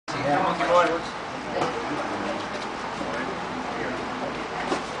It's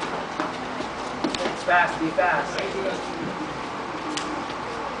fast, be fast.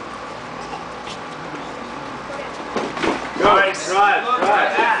 Nice. Drive.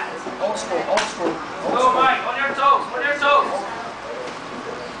 Old school, old school. Go, Mike, on your toes, on your toes.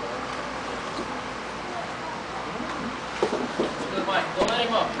 Good, Mike, don't let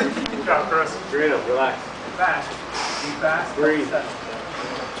him up. Good job, Chris. Guarino, relax. Fast. Be fast. Breathe.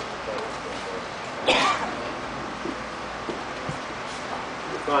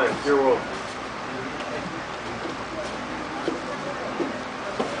 You're fine. It's your world.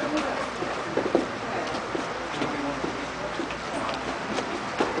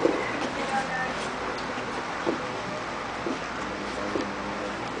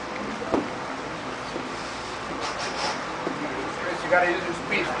 You gotta use your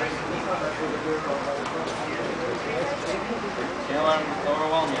speed, Chris. Can't let him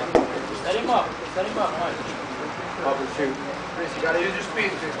overwhelm you. Set him up, Mike. Up and shoot. Chris, you gotta use your speed,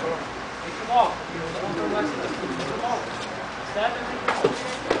 Chris. Come on. Take the ball. Don't go next to him. Take the ball. Stand and take the ball.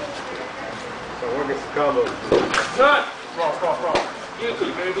 So working some combos. Good. Cross.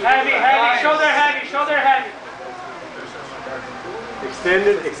 Heavy, shoulder heavy. Extend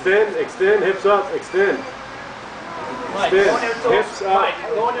it, extend, hips up, extend. Mike, go on your Extend, toes. hips up. Mike,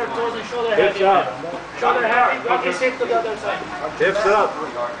 go on your toes and shoulder Hips heavy. up. Shoulder heavy. Rock his hip to the other side. Hips up.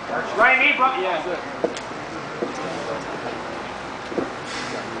 Right knee, bro. Yeah, good.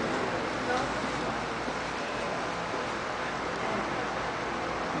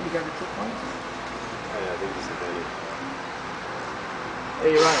 You got the 2 points? Yeah, I think this is better.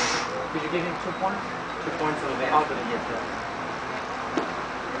 Hey, Ryan, did you give him 2 points? 2 points for the van. I'll get it, yes, sir.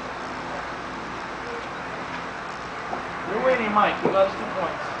 You're winning, Mike. You got 2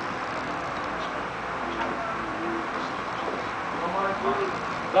 points.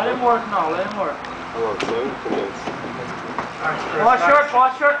 Let him work now. Let him work. Come on, son. Convince.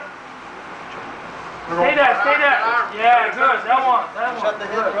 Pause short. Stay there. Yeah, good. That one. Shut the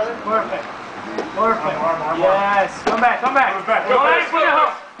hip, brother. Perfect. Yes. Come back. Don't let him put the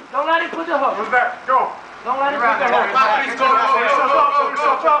hook. Don't let him put the hook. Move back. Go. Don't let him put the hook. Please go.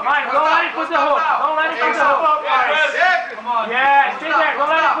 Mike, don't let him put the hook. Don't let him put the hook. Come on. Yeah, stay there. Don't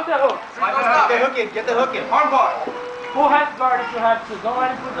let him put the hook. Get the hook in. Arm bar. Pull head guard if you have to. Don't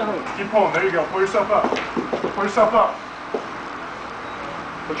let him put the hook. Keep pulling. There you go. Pull yourself up. Push up.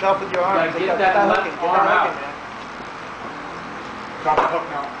 Push up with your arm. Get that left arm out. Drop the hook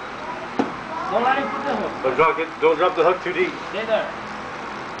now. Don't let him put the hook. Don't drop the hook too deep. Stay there.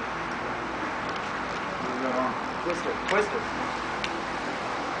 Twister.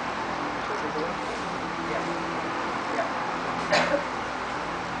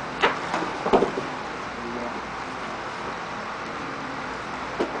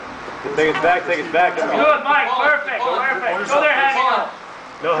 Take it back. Good, Mike. Perfect. Shoulder heavy now.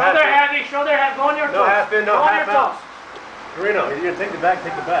 No half in. Shoulder heavy. Go on your toes. No half in, no Go on half your out. toes. Guarino, you're going to take the back.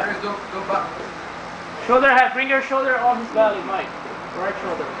 Chris, go back. Shoulder head. Bring your shoulder on his belly, Mike. Right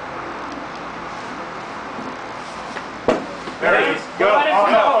shoulder. There it is. Go. Don't let him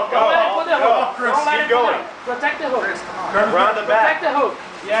put the hook. Don't let him put the hook. Chris, Don't let keep him put the going. hook. Protect the hook. Chris, come on. Round the back. Protect the hook.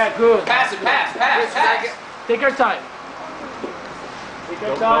 Yeah, good. Pass. Take your time.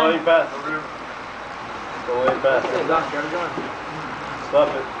 Don't let him pass. Don't let him pass. Stop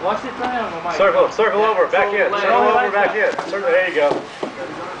it. Watch the triangle, Mike. Circle over, back in. Circle over, back in. There you go.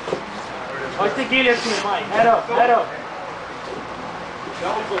 Watch the guillotine, Mike. Head up. Head up.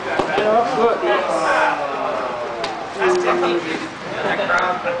 Good.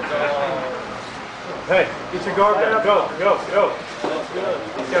 Hey, get your guard down. Go.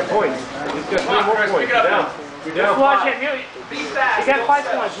 He's got points. He's got 3 more points. You're down. Just watch him. Be fast. You got 5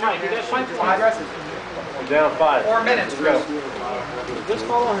 points, Mike. You got 5 points. You're down 5. 4 minutes. Let's go. Just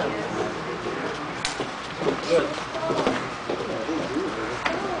follow him. Good.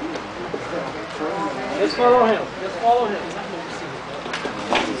 Just follow him.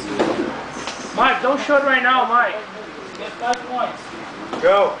 Mike, don't shoot right now, Mike. Get 5 points.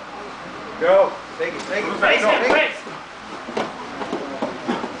 Go. Take it. Face him, face.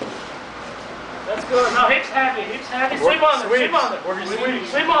 That's good. Now hips heavy. Swim on there.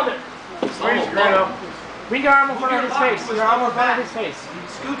 Swim on there. Squeeze, Guarino. Bring your arm in front of his face.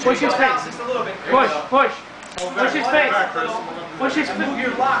 Push his face. Just a little bit. Push his face. Push his face.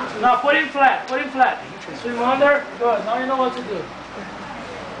 You're locked. Now put him flat. Swim under. Good. Now you know what to do.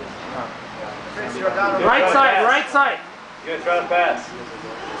 Right side. You're going to try to pass.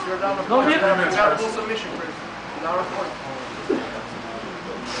 No hip. You gotta pull submission, Chris. Now we're point.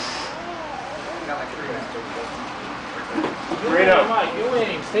 Got like 3 minutes. Guarino. Mike, you're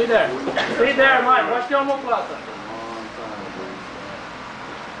winning. Stay there. Stay there, Mike. Watch the omoplata.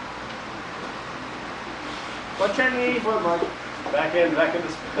 Watch your knee. Back in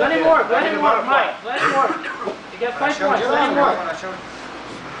this. Let him work, Mike. Let him work. You get 5 points. Let him work.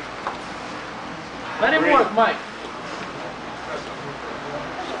 Let him work, Mike.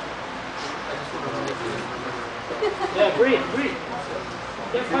 Yeah, breathe.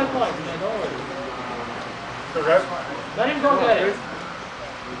 Get 5 points, man. Don't worry. Okay. Let him go get it.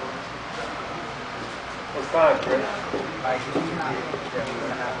 What's time, Chris?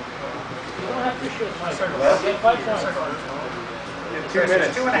 You don't have to shoot, Mike. Get 5 points. In 2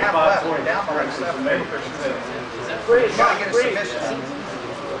 minutes. 2.5 left. We're down by like 7. Breathe, Gotta Mike, get a breathe. submission.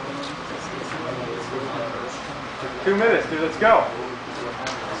 2 minutes, dude. Let's go.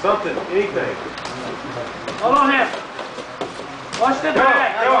 Something, anything. Follow him. Watch the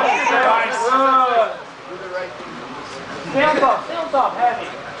back. Go. Watch the back. Good. Do the right thing. Stay on top, heavy.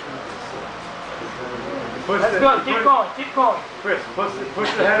 That's good. Keep going. Chris,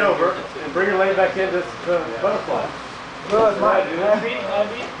 push the head over and bring your leg back into the butterfly. Good, Mike. Heavy.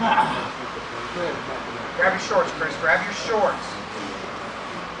 Grab your shorts, Chris. Grab your shorts.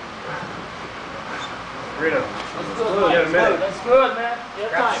 Guarino. That's good, You got a minute. That's good, man. Your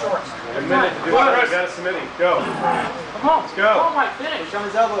Grab time. your shorts. A minute to do it. You got a submitting. Go. Come on. Let's go. Come on, Mike. Finish. On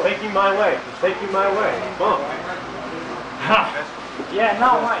his elbow. Taking my way. Taking my way. Bump. Yeah,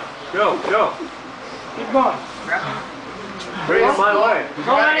 now, Mike. Go. Keep going. Bring it my way.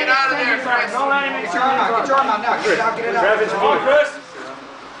 Don't let him Get out of extend there, his arm. Chris. Don't let him Get extend your arm his out. Get your arm out now. Get it out. Get it out. Grab his Come on, foot. Chris.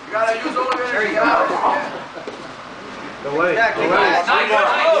 You gotta use all of your energy. Get out of there. The leg. Yeah, The kick leg. it. Nice.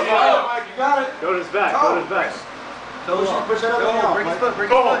 You got it. Go to his back. Go to his back. Push it up. Bring his foot. Bring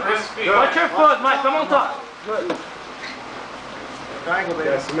his foot. Go. Watch your foot, Mike. Come on top. Good. Triangle, baby.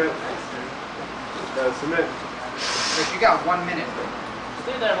 Gotta submit. Chris, you got 1 minute.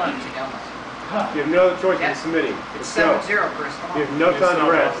 Stay there, Mike. You have no other choice than submitting. It's Let's go. 7-0, Chris. Come You on. have no time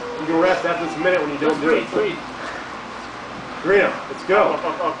to rest. You can rest after this minute when you don't Just do it. breathe. Guarino, let's go.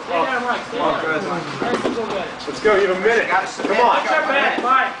 Stay there, Mike. Stay there. Let's go get it. Let's go. You have a minute. Gotta submit. Come on. Watch your back,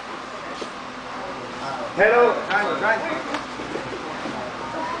 Mike. Head over. Triangle.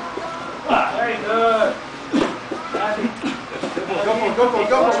 Very good. Heavy. Go for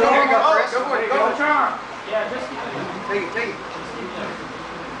it. Watch your arm. Yeah, just Take it.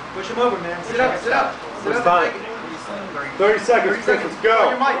 Push him over, man. Sit up. What's time? 30 seconds, Chris. Let's go.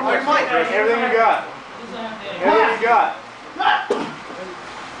 On your mic. Everything you got. Everything you got.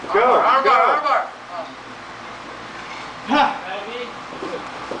 Go. Armbar. heavy.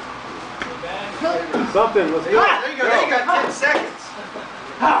 Back. Something. Let's go. There you go. There you got 10 seconds.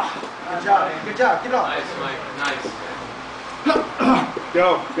 Good job, man. Good job. Get it off. Nice, Mike. Nice. Go.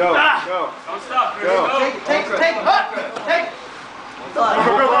 Don't stop, Chris. Go. Go. Take it. Take it. Go.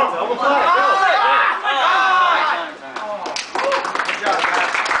 Almost got it. Good job,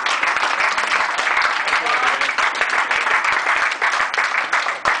 guys.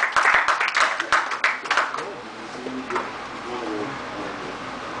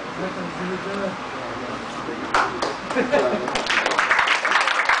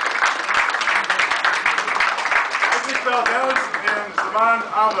 Valdez and Saman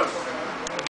Abbas.